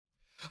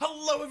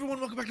Hello everyone,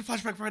 welcome back to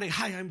Flashback Friday.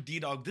 Hi, I'm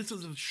Ddog. This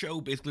is a show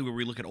basically where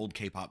we look at old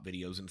K-pop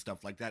videos and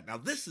stuff like that. Now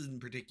this in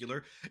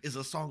particular is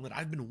a song that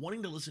I've been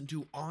wanting to listen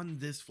to on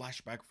this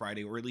Flashback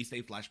Friday, or at least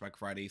a Flashback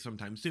Friday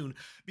sometime soon,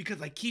 because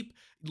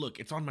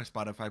it's on my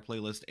Spotify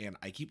playlist and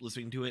I keep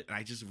listening to it and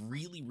I just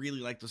really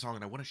like the song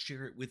and I want to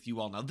share it with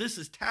you all. Now this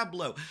is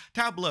TABLO.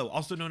 TABLO,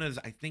 also known as,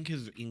 I think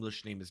his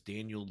English name is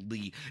Daniel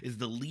Lee, is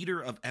the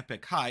leader of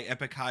EPIK HIGH.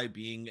 EPIK HIGH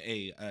being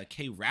a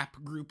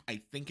K-rap group.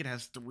 I think it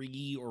has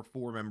 3 or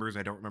 4 members,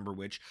 I don't remember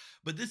which,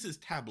 but this is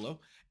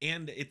TABLO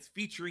and it's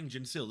featuring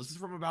JINSIL. This is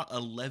from about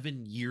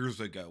 11 years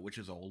ago, which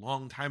is a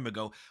long time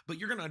ago, but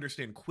you're going to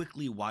understand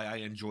quickly why I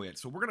enjoy it.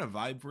 So we're going to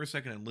vibe for a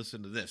second and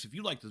listen to this. If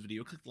you like this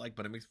video, click the like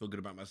button. It makes me feel good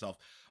about myself.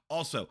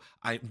 Also,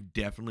 I'm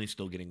definitely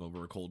still getting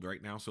over a cold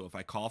right now, so if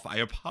I cough, I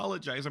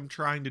apologize. I'm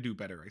trying to do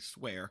better, I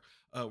swear.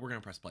 We're going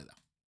to press play though.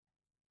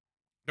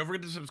 Don't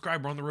forget to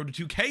subscribe. We're on the road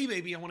to 2K,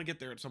 baby. I want to get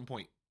there at some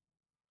point.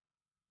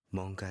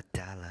 뭔가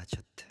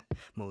달라졌대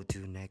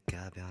모두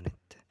내가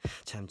변했대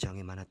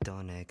잠정이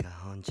많았던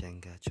내가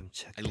언젠가 좀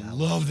I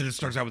love that it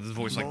starts out with his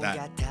voice like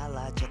that.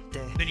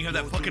 Then you have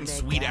that fucking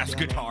sweet ass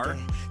guitar.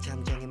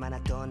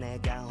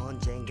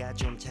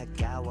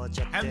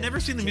 I've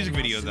never seen the music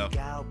video though.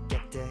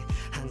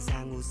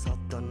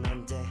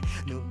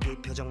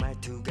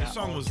 This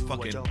song was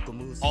fucking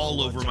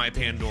all over my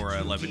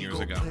Pandora 11 years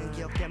ago. There's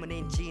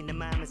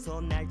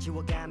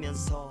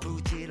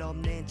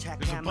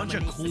a bunch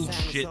of cool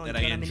shit that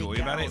I enjoy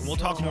about it, and we'll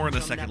talk more in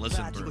the second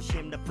listen through.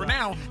 For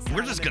now,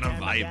 we're just gonna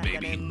vibe,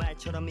 baby.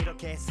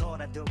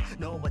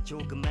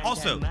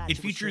 Also, it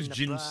features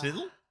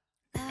JINSIL.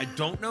 I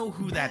don't know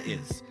who that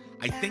is.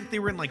 I think they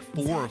were in like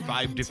 4 or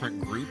 5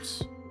 different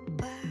groups,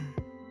 but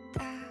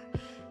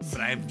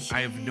I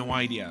have no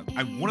idea.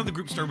 One of the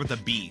groups started with a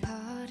B.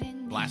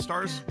 Blast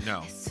Stars?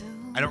 No,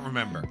 I don't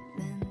remember.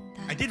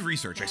 I did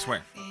research, I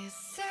swear.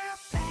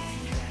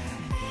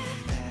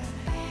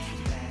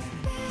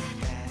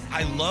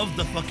 I love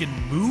the fucking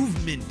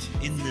movement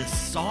in this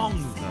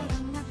song though.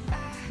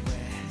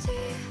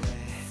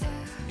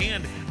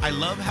 And I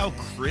love how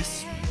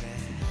crisp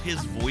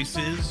his voice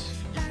is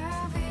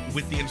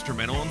with the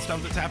instrumental and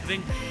stuff that's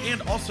happening.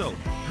 And also,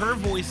 her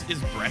voice is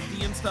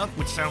breathy and stuff,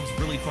 which sounds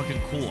really fucking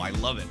cool. I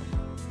love it.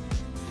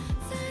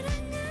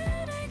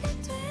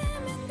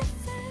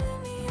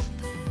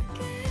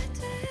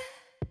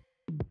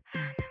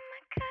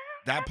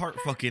 That part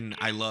fucking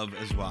I love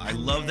as well. I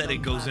love that it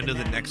goes into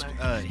the next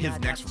his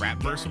next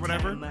rap verse or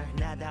whatever,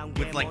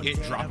 with like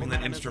it dropping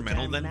that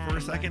instrumental then for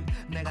a second.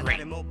 Great.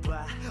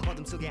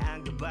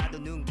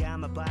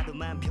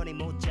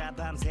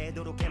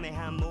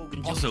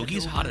 Also,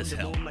 he's hot as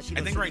hell.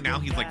 I think right now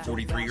he's like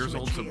 43 years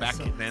old, so back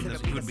then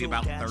he would be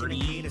about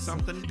 30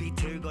 something,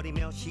 32,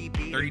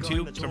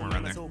 somewhere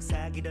around there.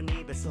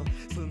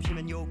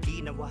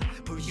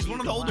 He's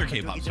one of the older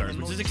K-pop stars,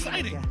 which is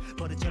exciting.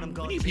 We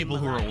need people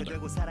who are older.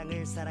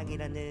 I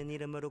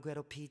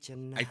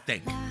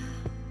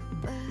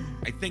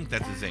think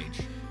that's his age.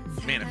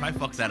 Man, if I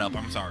fuck that up,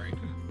 I'm sorry.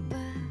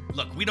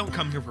 Look, we don't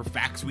come here for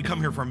facts, we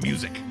come here for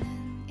music.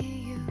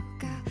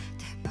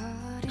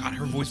 God,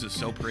 her voice is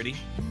so pretty.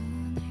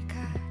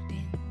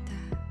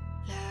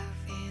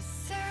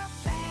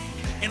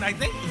 And I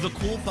think the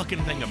cool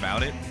fucking thing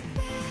about it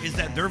is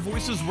that their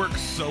voices work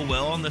so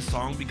well on this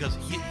song because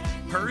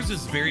hers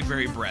is very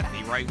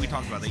breathy, right? We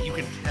talked about that, you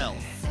can tell.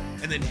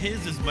 And then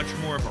his is much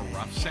more of a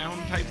rough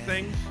sound type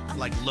thing,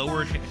 like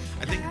lower.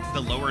 I think the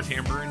lower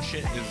timbre and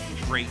shit is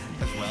great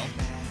as well.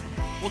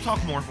 We'll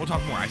talk more,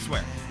 I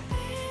swear.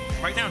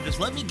 Right now, just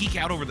let me geek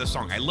out over this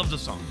song. I love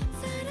this song.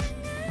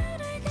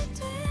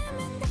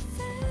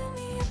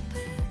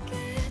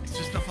 It's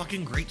just a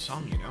fucking great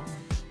song, you know?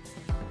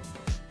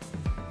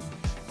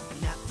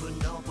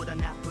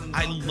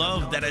 I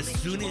love that as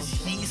soon as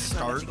he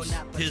starts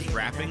his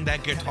rapping,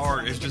 that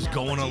guitar is just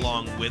going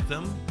along with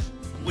him,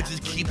 which is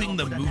keeping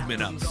the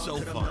movement up. So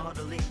fun.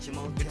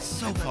 It's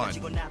so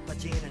fun.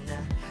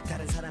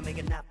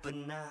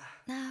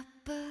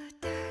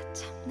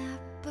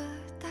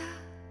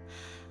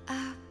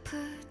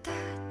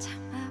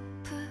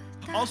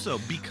 Also,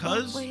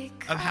 because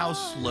of how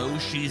slow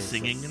she's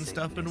singing and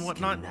stuff and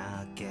whatnot,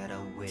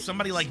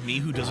 somebody like me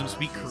who doesn't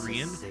speak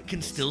Korean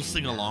can still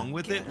sing along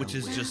with it, which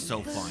is just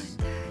so fun.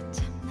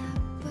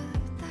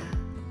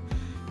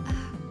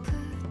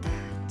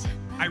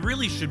 I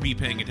really should be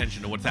paying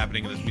attention to what's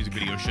happening in this music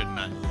video, shouldn't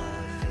I?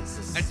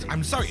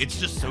 I'm sorry, it's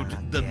just so,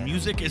 the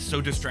music is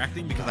so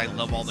distracting because I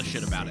love all the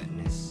shit about it.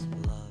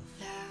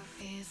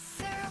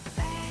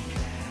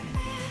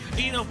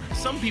 And, you know,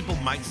 some people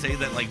might say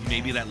that like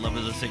maybe that Love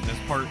Is a Sickness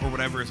part or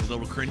whatever is a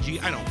little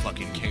cringy. I don't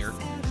fucking care.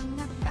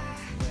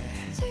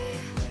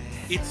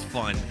 It's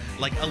fun.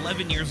 Like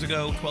 11 years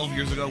ago, 12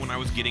 years ago when I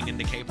was getting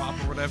into K-pop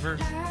or whatever,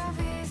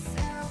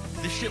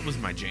 this shit was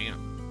my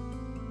jam.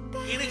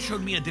 And it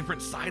showed me a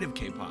different side of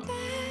K-pop.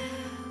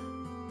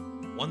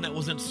 One that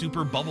wasn't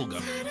super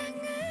bubblegum.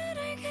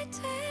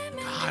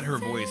 God, her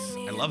voice.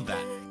 I love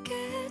that.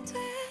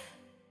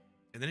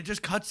 And then it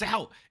just cuts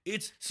out.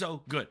 It's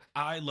so good.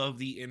 I love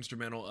the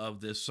instrumental of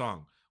this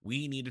song.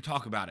 we need to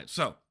talk about it.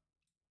 So,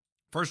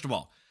 first of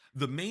all,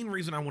 the main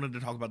reason I wanted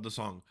to talk about the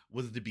song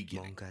was the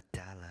beginning.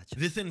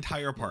 This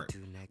entire part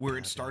where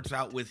it starts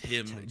out with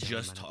him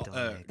just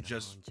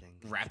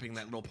rapping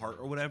that little part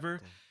or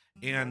whatever,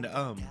 and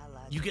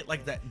you get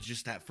like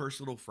that first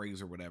little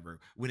phrase or whatever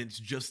when it's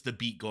just the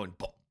beat going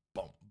boom,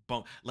 boom,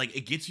 boom, like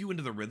it gets you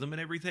into the rhythm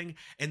and everything.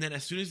 And then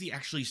as soon as he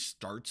actually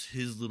starts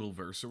his little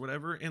verse or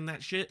whatever and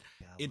that shit,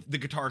 the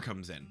guitar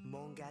comes in,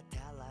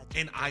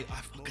 and I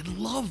fucking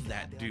love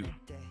that, dude.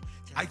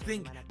 I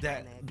think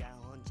that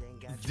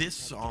this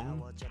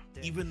song,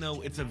 even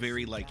though it's a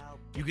very, like,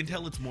 you can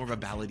tell it's more of a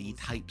ballady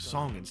type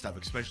song and stuff,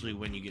 especially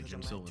when you get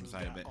JINSIL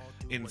inside of it,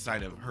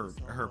 inside of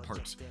her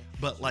parts.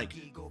 But like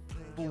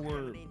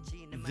for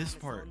this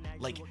part,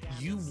 like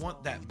you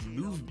want that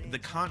move, the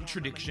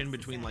contradiction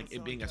between like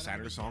it being a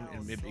sadder song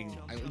and it being,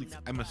 at least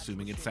I'm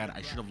assuming it's sad.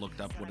 I should have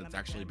looked up what it's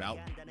actually about.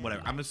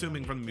 Whatever. I'm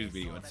assuming from the music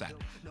video it's sad.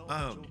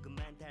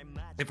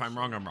 If I'm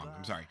wrong, I'm wrong.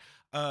 I'm sorry.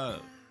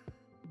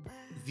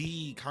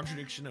 The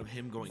contradiction of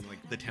him going,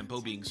 like, the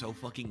tempo being so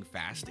fucking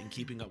fast and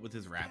keeping up with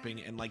his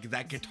rapping, and like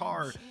that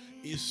guitar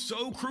is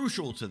so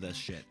crucial to this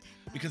shit.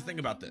 Because think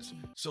about this,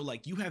 so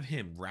like you have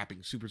him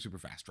rapping super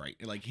fast, right?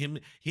 And like him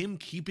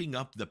keeping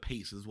up the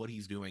pace is what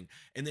he's doing,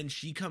 and then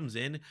she comes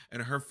in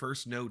and her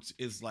first notes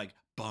is like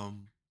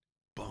bum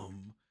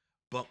bum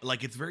bum,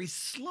 like it's very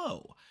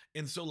slow.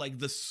 And so like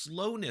the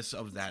slowness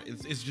of that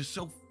is just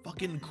so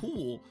fucking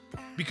cool,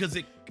 because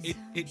it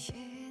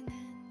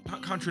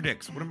not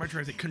contradicts, what am I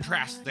trying to say?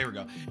 Contrasts, there we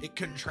go. It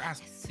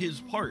contrasts his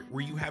part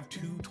where you have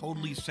two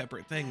totally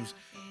separate things.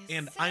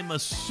 And I'm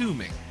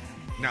assuming,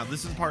 now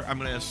this is the part I'm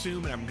going to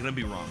assume, and I'm going to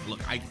be wrong.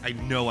 Look, I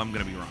know I'm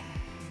going to be wrong,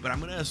 but I'm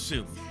going to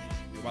assume,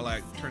 while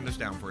I turn this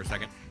down for a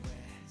second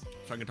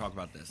so I can talk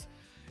about this,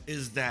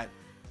 is that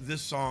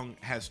this song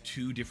has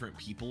two different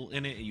people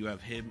in it. You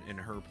have him and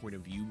her point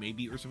of view,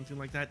 maybe, or something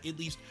like that. At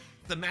least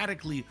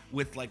thematically,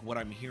 with like what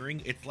I'm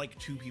hearing, it's like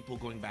two people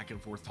going back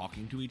and forth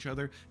talking to each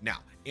other. Now,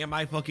 am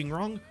I fucking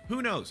wrong?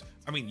 Who knows?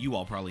 I mean, you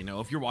all probably know.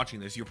 If you're watching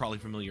this, you're probably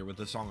familiar with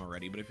the song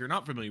already. But if you're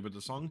not familiar with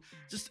the song,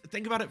 just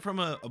think about it from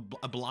a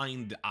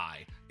blind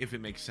eye, if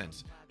it makes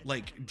sense.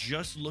 Like,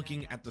 just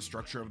looking at the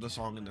structure of the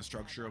song and the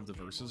structure of the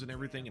verses and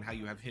everything, and how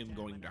you have him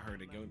going to her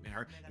to go to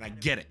her, and I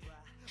get it.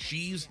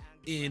 She's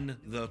in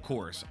the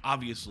chorus,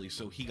 obviously,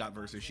 so he got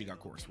verses, she got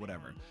chorus,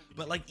 whatever.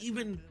 But like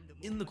even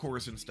in the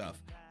chorus and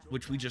stuff,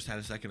 which we just had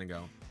a second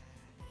ago,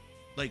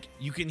 like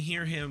you can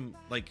hear him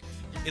like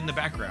in the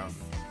background,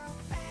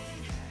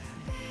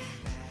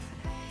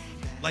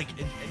 like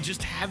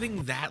just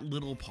having that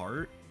little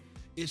part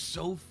is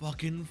so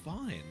fucking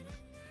fun.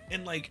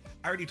 And like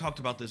I already talked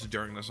about this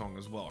during the song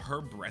as well,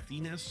 her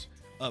breathiness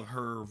of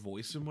her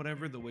voice and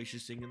whatever, the way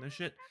she's singing this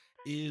shit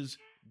is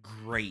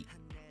great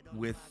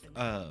with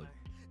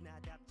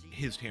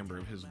his timbre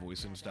of his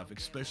voice and stuff,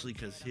 especially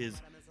because his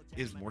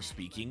is more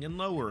speaking and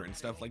lower and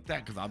stuff like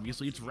that, because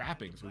obviously it's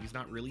rapping, so he's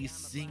not really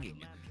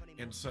singing.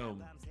 And so,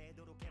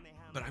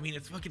 but I mean,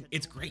 it's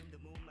great.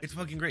 It's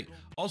fucking great.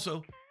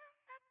 Also,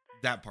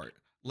 that part,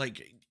 like,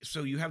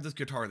 so you have this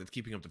guitar that's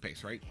keeping up the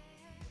pace, right?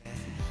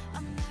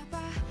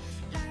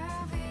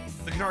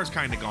 The guitar's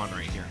kind of gone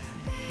right here.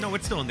 No,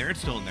 it's still in there.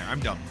 It's still in there.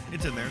 I'm dumb.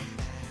 It's in there,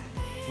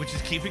 which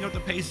is keeping up the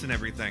pace and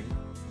everything.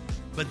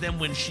 But then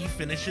when she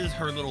finishes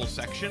her little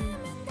section,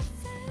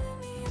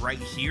 right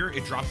here,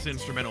 it drops the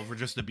instrumental for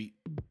just the beat.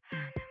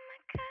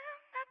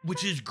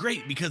 Which is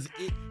great because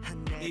it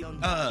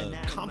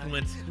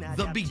complements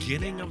the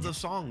beginning of the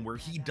song where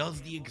he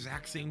does the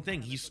exact same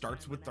thing. He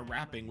starts with the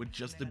rapping with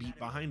just the beat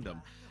behind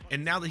him.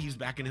 And now that he's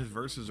back in his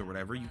verses or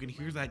whatever, you can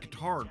hear that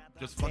guitar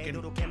just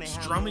fucking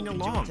strumming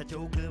along,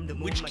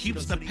 which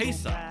keeps the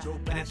pace up.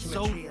 And it's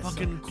so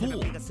fucking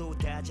cool.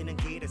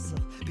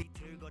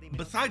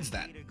 Besides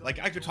that, like,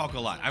 I could talk a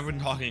lot. I've been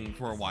talking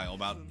for a while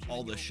about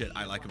all the shit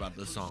I like about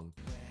this song.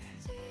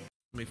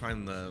 Let me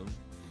find the...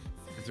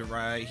 Is it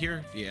right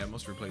here? Yeah,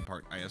 most replay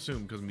part, I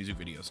assume, because music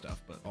video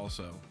stuff, but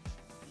also...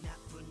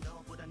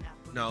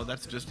 No,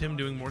 that's just him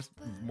doing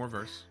more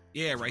verse.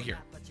 Yeah, right here.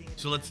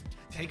 So let's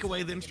take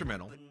away the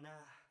instrumental.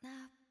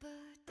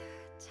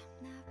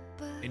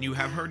 And you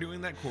have her doing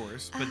that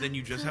chorus, but then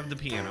you just have the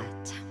piano.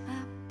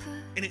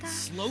 And it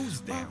slows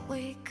down.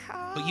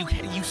 But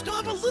you still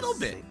have a little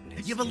bit.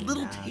 You have a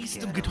little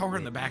taste of guitar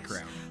in the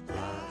background.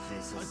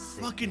 It's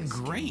fucking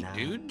great,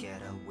 dude.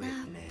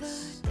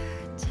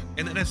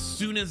 And then as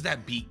soon as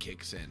that beat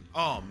kicks in,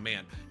 oh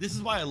man, this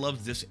is why I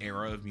love this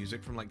era of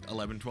music from like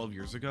 11, 12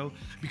 years ago,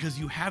 because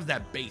you have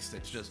that bass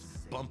that's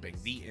just bumping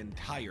the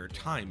entire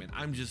time. And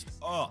I'm just,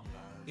 oh,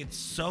 it's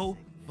so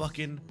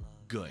fucking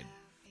good.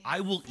 I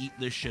will eat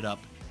this shit up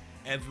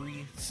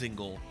every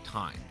single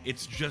time.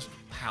 It's just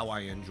how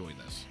I enjoy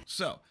this.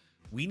 So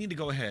we need to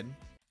go ahead.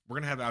 We're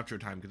gonna have outro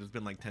time because it's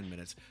been like 10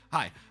 minutes.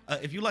 Hi,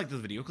 if you like this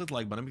video, click the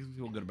like button, makes me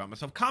feel good about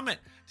myself. Comment,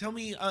 tell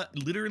me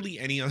literally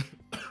any other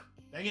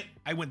dang it,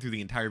 I went through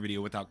the entire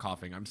video without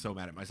coughing. I'm so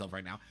mad at myself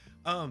right now.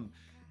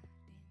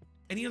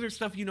 Any other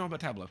stuff you know about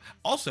TABLO?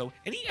 Also,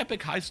 any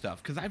EPIK HIGH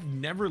stuff, because I've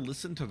never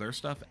listened to their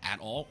stuff at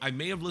all. I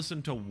may have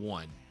listened to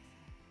one,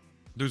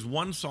 There's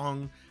one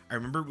song I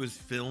remember it was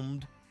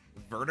filmed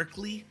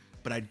vertically,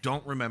 but I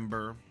don't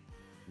remember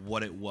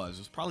what it was.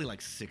 It was probably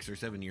like 6 or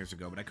 7 years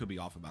ago, but I could be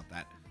off about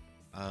that.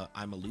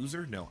 I'm a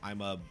loser? No,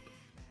 I'm a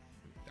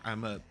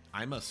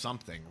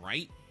something,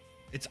 right?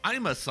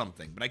 I'm a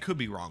something, but I could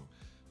be wrong.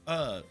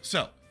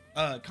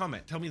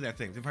 Comment, tell me that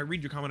thing. If I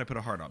read your comment, I put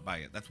a heart up by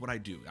it. That's what I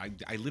do.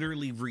 I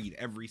literally read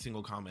every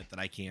single comment that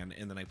I can,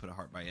 and then I put a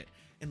heart by it.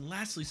 And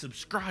lastly,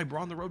 subscribe. We're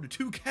on the road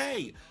to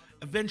 2K.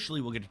 Eventually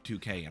we'll get to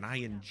 2K, and I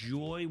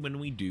enjoy when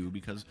we do,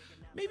 because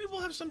maybe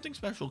we'll have something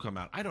special come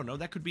out. I don't know.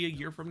 That could be a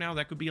year from now.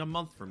 That could be a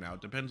month from now.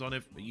 It depends on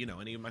if, you know,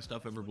 any of my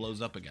stuff ever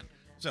blows up again.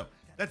 So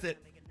that's it.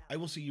 I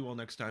will see you all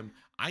next time.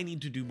 I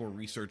need to do more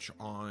research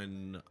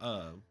on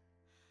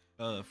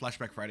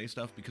Flashback Friday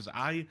stuff, because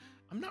I'm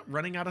not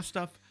running out of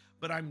stuff,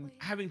 but I'm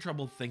having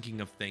trouble thinking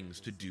of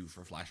things to do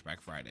for Flashback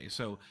Friday.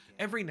 So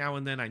every now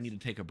and then I need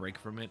to take a break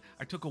from it.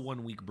 I took a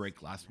 1 week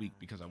break last week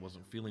because I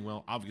wasn't feeling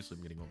well. Obviously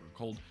I'm getting over a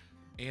cold,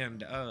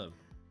 and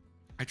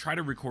I try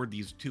to record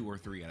these 2 or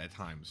 3 at a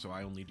time, so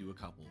I only do a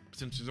couple,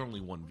 since there's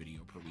only 1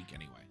 video per week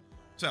anyway.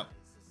 So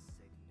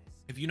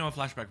if you know a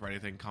Flashback Friday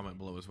thing, comment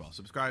below as well.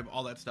 Subscribe,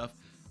 all that stuff.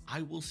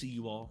 I will see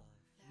you all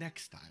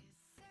next time.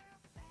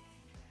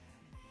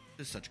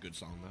 This is such a good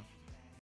song though.